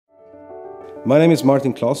My name is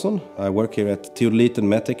Martin Claesson. I work here at Teodoliten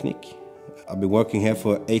Mätteknik. I've been working here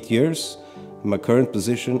for 8 years. My current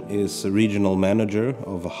position is regional manager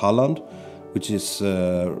of Halland, which is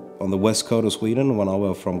on the west coast of Sweden, 1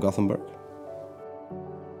 hour from Gothenburg.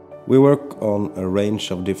 We work on a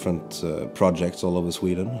range of different projects all over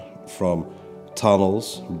Sweden, from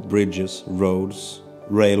tunnels, bridges, roads,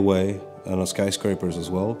 railway, and skyscrapers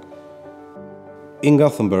as well. In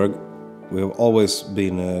Gothenburg, we have always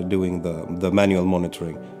been doing the manual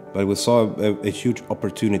monitoring, but we saw a huge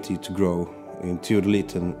opportunity to grow in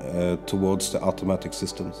Teodoliten towards the automatic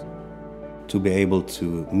systems, to be able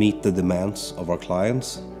to meet the demands of our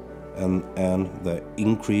clients and the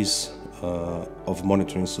increase of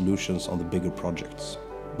monitoring solutions on the bigger projects.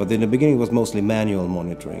 But in the beginning it was mostly manual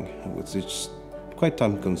monitoring, which is quite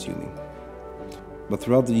time-consuming. But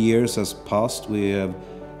throughout the years as passed, we have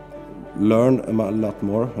learned a lot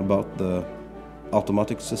more about the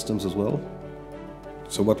automatic systems as well.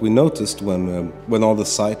 So what we noticed when all the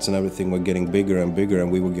sites and everything were getting bigger and bigger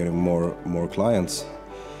and we were getting more clients,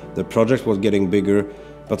 the project was getting bigger,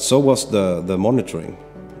 but so was the monitoring.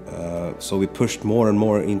 So we pushed more and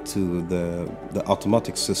more into the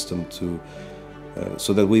automatic system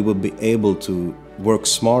so that we would be able to work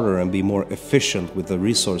smarter and be more efficient with the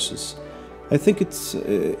resources. I think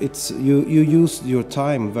you use your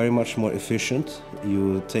time very much more efficient.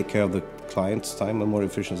 You take care of the client's time and more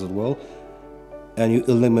efficient as well, and you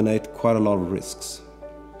eliminate quite a lot of risks.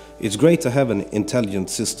 It's great to have an intelligent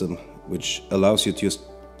system which allows you to just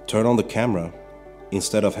turn on the camera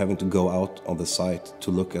instead of having to go out on the site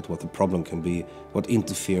to look at what the problem can be, what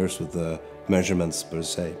interferes with the measurements per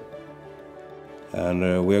se.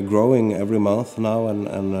 And we are growing every month now,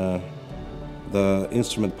 and the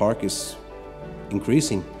instrument park is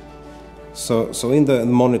increasing. So in the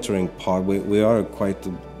monitoring part, we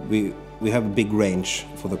have a big range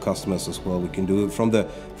for the customers as well. We can do it from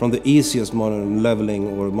the easiest leveling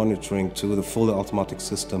or monitoring to the fully automatic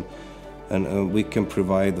system, and we can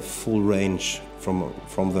provide the full range from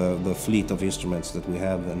the fleet of instruments that we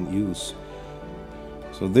have and use.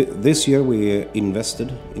 So this year we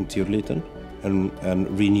invested in Teodoliten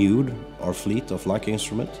and renewed our fleet of Leica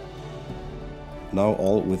instruments, now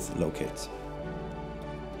all with Locate.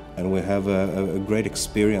 And we have a great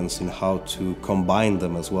experience in how to combine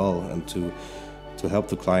them as well, and to help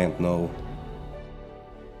the client know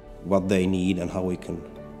what they need and how we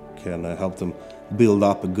can help them build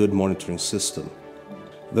up a good monitoring system.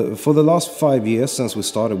 For the last 5 years since we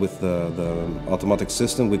started with the automatic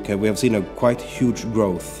system, we have seen a quite huge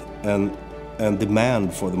growth and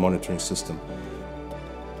demand for the monitoring system.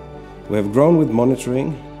 We have grown with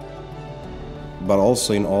monitoring, but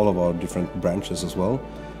also in all of our different branches as well.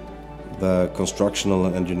 The constructional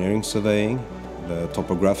and engineering surveying, the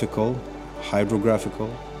topographical, hydrographical,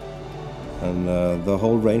 and the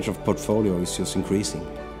whole range of portfolio is just increasing.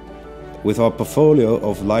 With our portfolio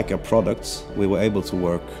of Leica products, we were able to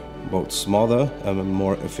work both smarter and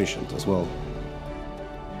more efficient as well.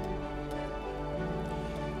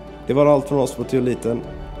 Det var allt från oss på Teodoliten.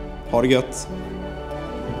 Ha det gött!